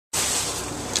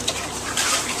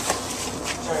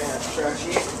track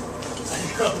sheet. I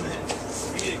know, man.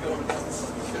 We need to go over that.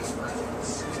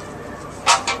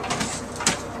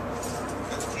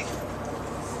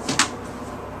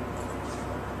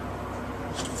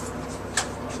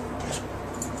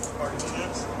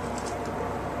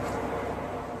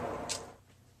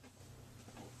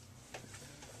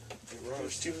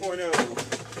 Rose 2.0.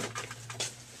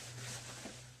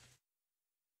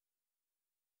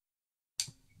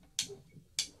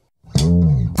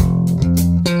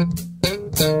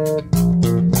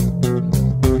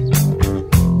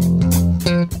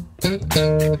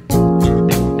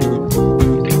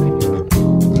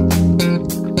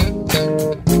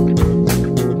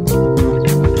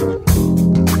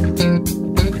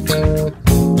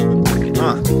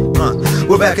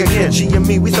 We're back again, she and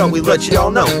me, we thought we'd let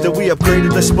y'all know that we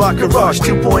upgraded the Spot Garage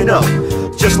 2.0.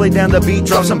 Just laid down the beat,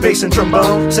 dropped some bass and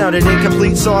trombone. Sounded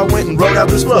incomplete, so I went and wrote out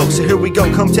this flow. So here we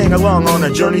go, come tag along on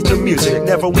a journey through music.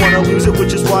 Never wanna lose it,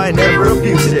 which is why I never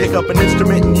abuse it. Pick up an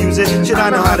instrument and use it, shit, I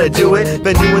know how to do it.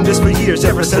 Been doing this for years,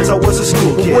 ever since I was a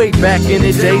school kid. Way back in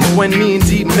the days when me and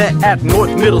D met at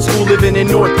North Middle School, living in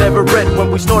North Everett. When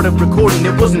we started recording,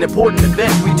 it was an important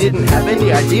event. We didn't have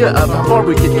any idea of how far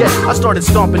we could get. I started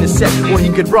stomping his set where he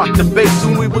could rock the bass.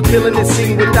 Soon we were killing the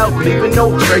scene without leaving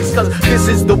no trace. Cause this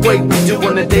is the way we do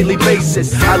on a daily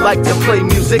basis. I like to play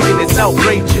music and it's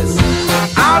outrageous.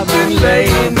 I've been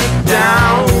laying it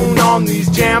down on these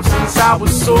jams since I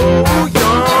was so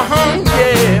young,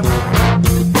 yeah.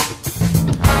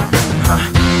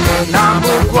 And I'm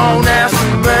a grown ass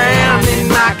man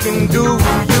and I can do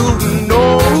you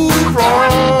no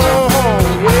wrong,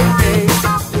 yeah.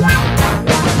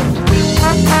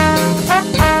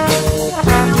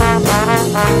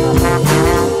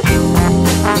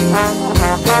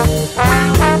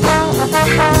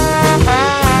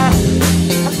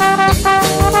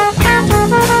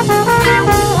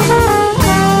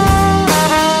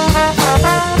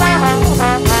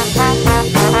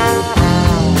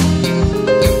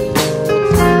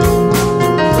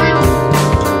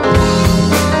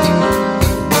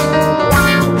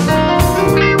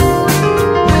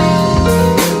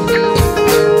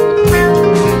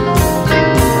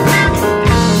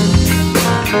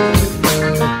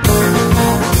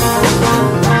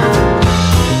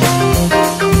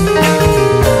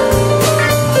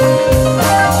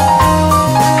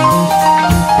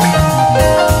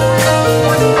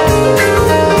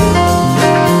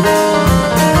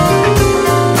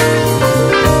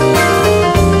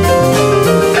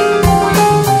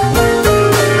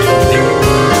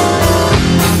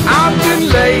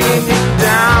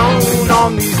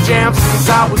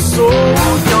 I was so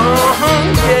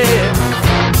young, yeah.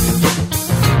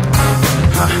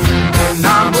 And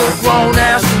I'm a grown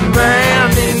ass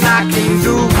man and I can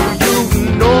do you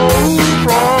no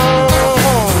wrong,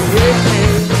 yeah.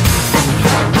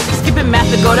 Skipping math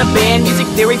to go to band, music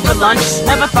theory for lunch.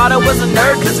 Never thought I was a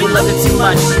nerd cause we loved it too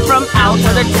much. From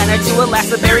alto to tenor to a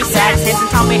Lassberry sax, Hanson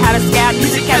taught me how to scat,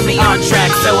 music kept me on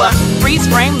track. So freeze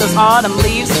frame those autumn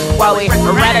leaves while we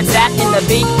rat-a-tat in the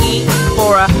Big E.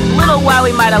 For a little while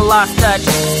we might have lost touch.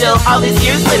 Still, all these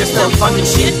years later, still fucking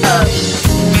shit up.